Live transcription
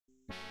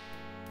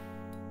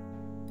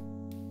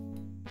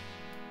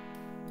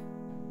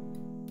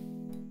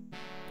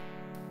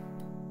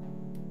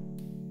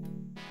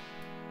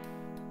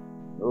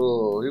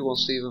Who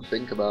wants to even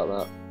think about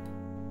that?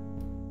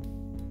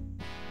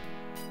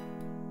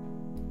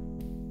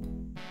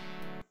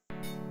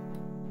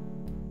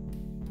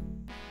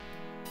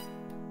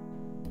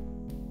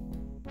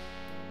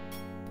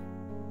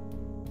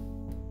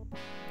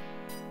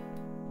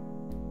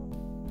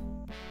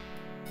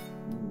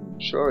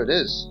 Sure it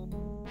is.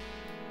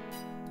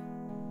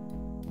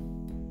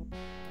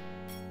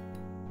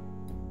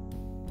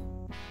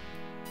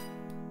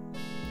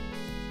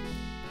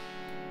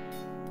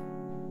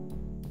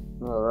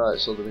 Alright,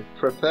 so they'll be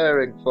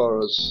preparing for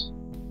us.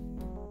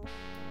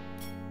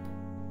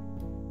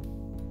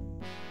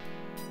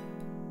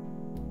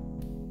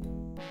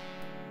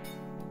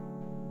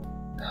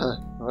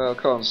 Well,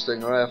 come on,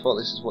 Stingray, I thought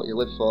this is what you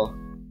live for.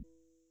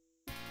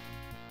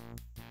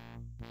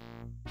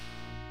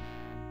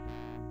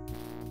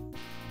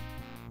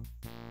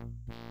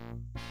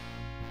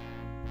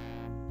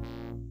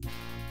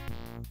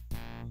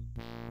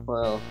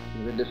 Well,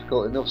 it's been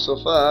difficult enough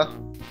so far.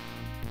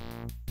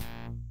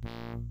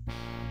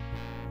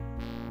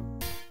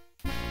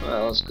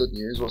 Well, that's good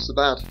news. What's the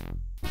bad?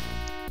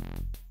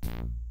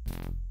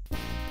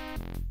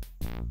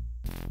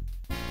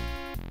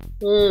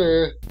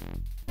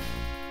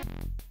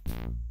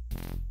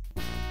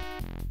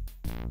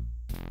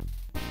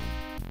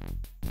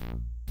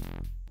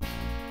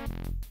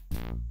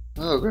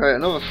 Oh great,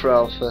 another for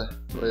Alpha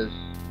with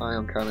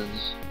ion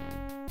cannons.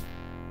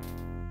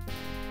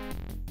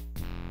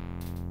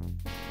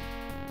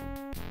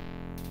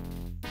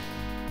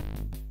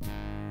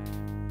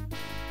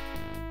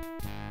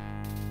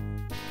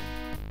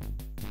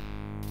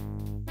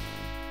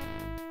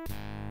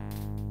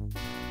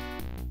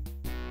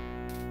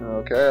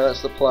 Okay,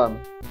 that's the plan.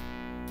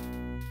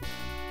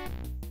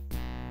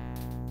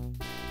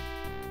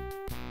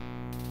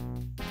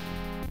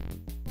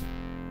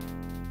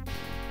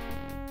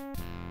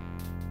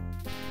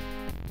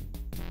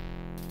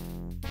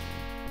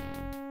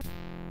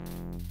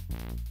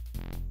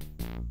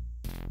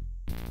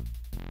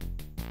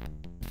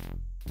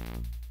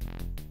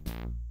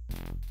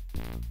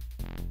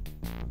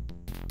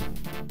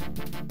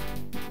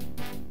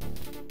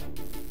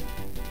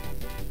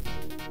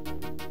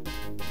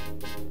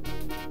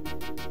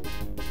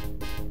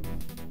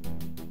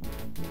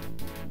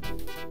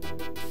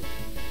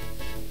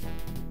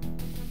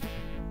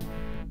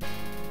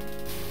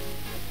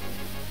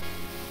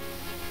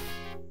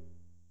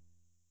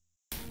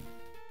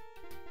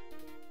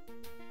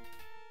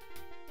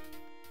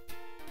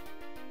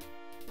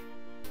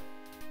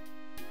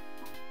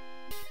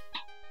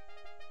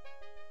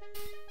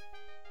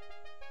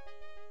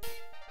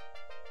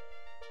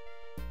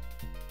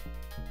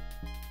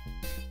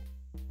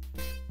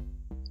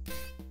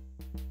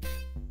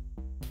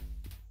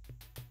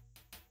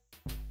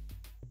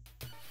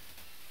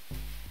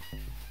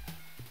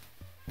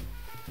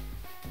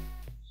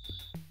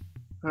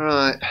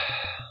 Right.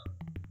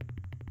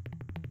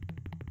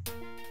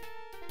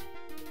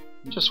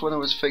 Just when I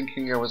was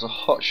thinking I was a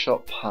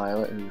hotshot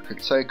pilot who could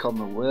take on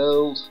the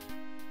world,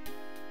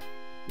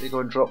 you go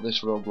and drop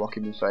this roadblock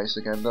in my face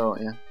again,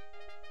 don't you?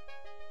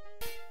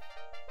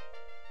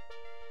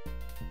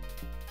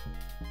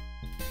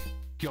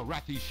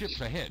 Kilrathi ships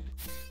ahead.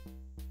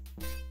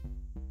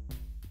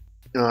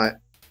 Alright,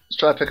 let's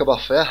try and pick them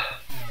off here.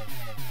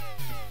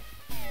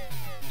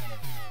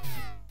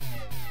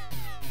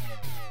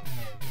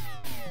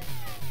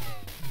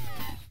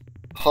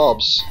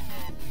 Hobbs.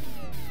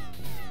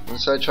 When I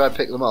said try and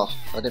pick them off,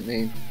 I didn't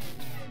mean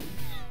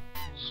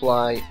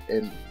fly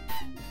in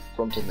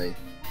front of me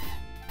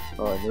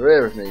or in the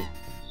rear of me.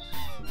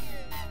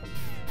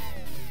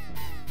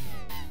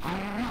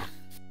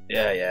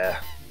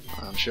 Yeah,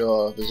 I'm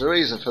sure there's a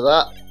reason for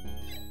that.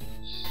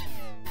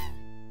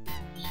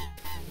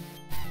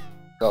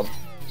 Come on,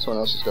 someone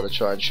else has got to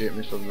try and shoot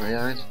me from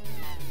behind.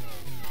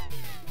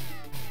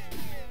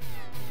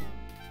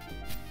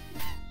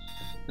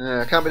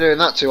 I can't be doing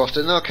that too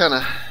often though, can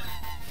I?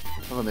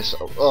 I'm gonna miss it.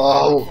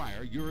 Oh!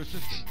 Your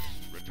assistance.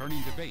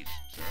 Returning to base,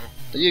 sir.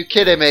 Are you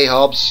kidding me,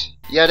 Hobbs?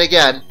 Yet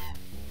again?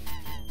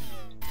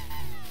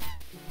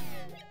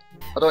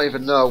 I don't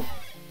even know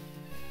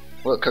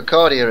what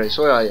Concordia is.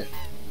 Where are you?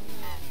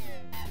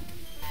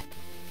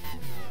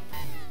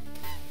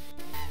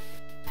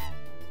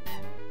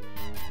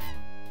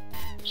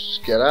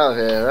 Just get out of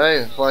here,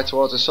 eh? Fly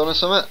towards the sun or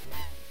something?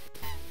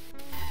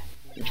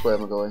 Which way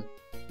am I going?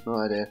 No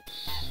idea.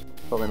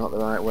 Probably not the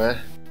right way.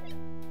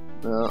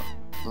 No,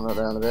 not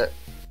down a bit.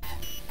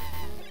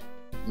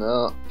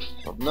 No,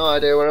 I've no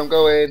idea where I'm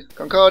going.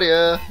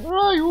 Concordia, where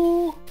are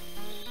you?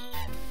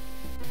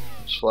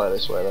 Just fly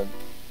this way then.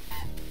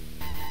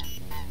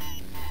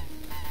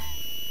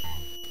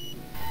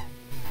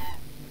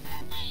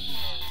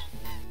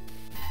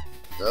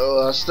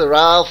 Oh, that's the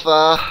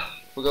Alpha.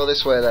 We'll go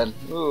this way then.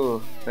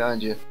 Ooh,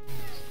 behind you.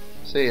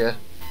 See ya.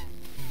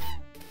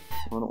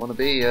 I don't want to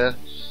be here.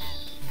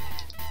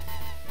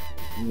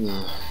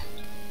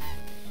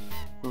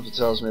 Something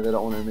tells me they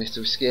don't want me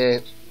to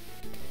escape.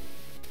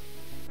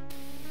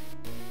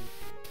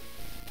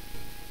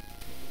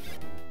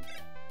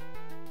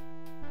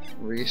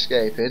 Are we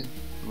escaping?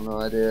 No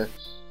idea.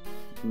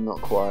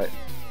 Not quite.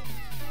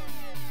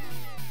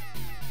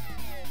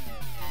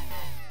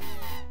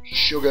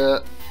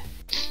 Sugar.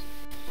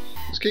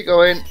 Let's keep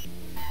going.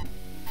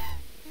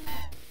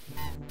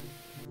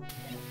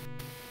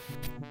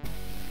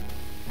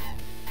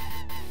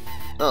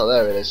 Oh,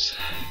 there it is.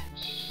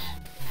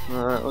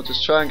 Alright, we'll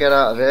just try and get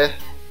out of here.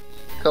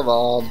 Come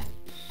on.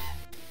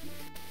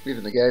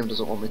 Even the game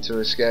doesn't want me to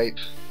escape.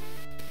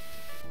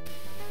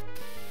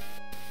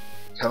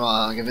 Come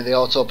on, give me the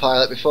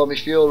autopilot before my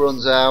fuel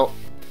runs out.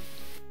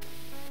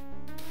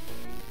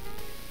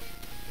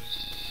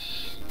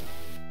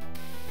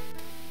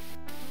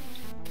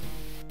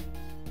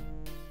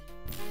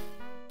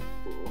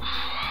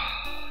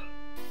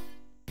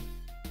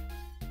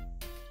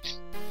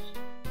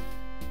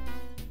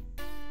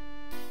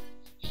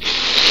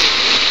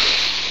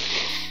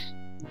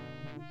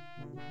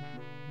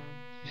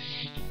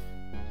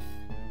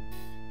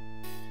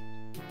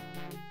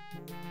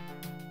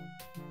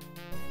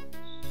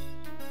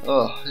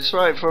 Oh, it's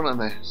right in front of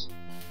me.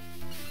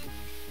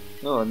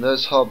 Oh, and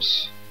there's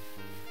Hobbs.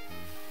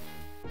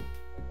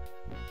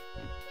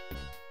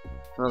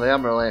 Oh, the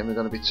Emerald ain't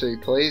going to be too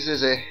pleased,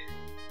 is he?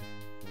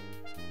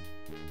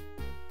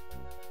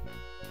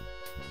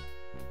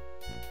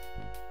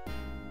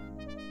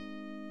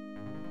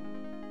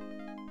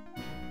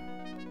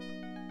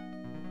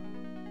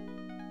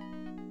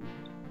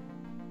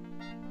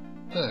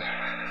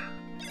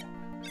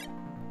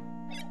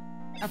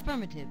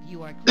 Affirmative,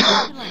 you are clear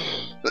to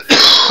land.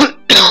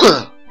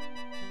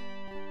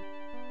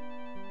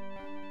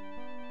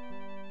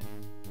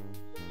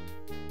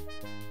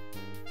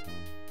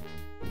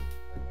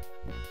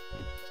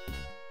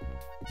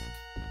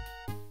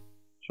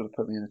 Should have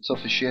put me in a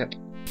tougher ship.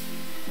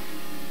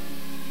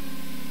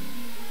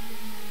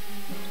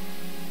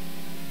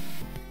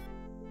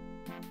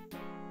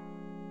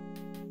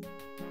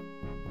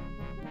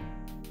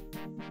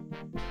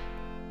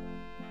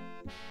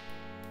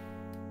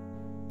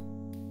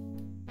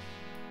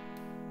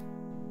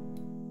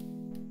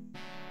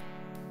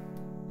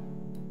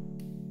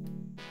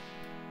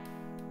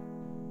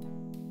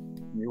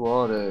 New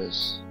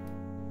orders.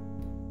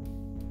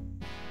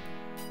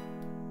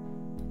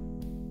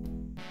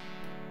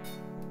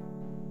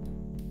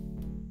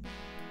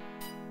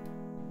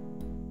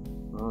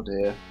 Oh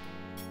dear.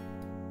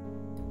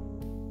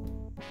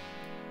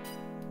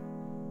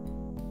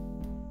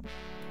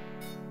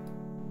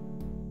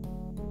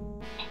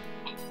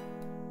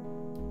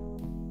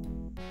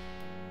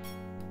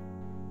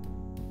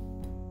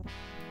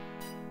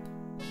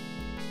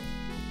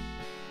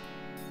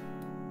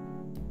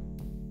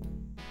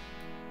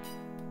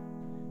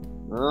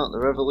 No, the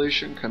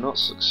revolution cannot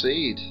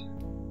succeed.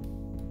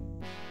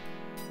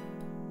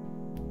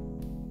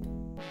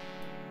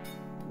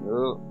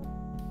 No.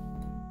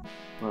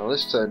 Well,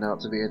 this turned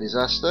out to be a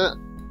disaster.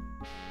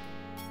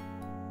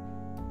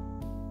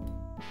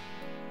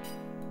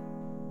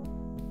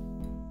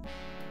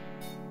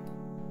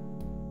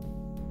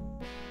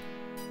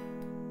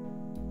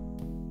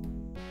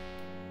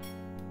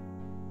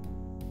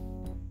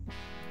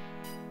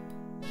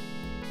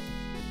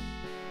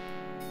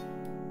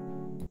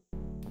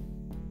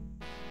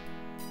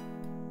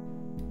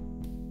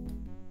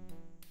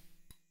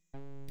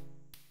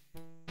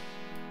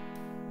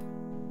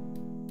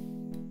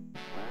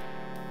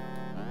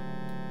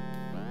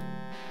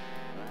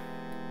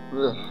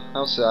 Ugh,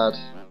 how sad.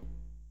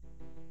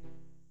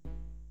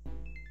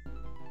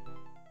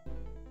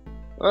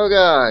 Well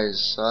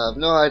guys, I have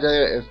no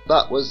idea if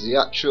that was the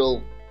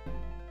actual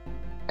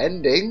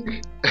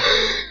ending.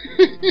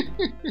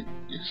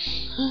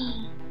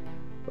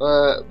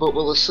 But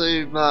we'll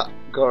assume that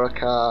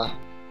Goroka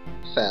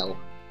fell.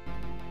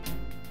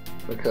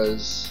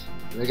 Because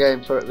the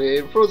game put me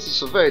in front of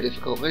some very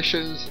difficult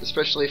missions,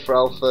 especially for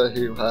Alpha,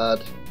 who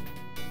had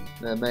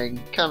their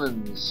main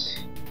cannons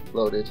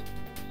loaded.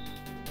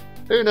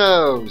 Who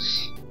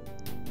knows?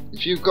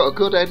 If you've got a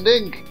good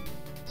ending,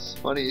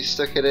 why don't you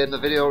stick it in the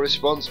video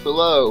response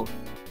below.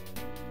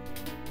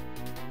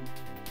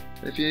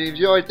 If you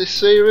enjoyed this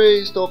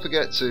series, don't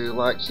forget to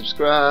like,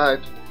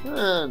 subscribe,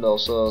 and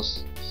also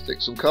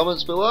stick some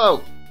comments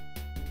below.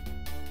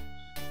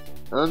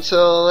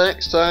 Until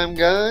next time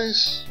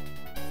guys,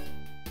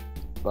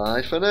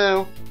 bye for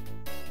now.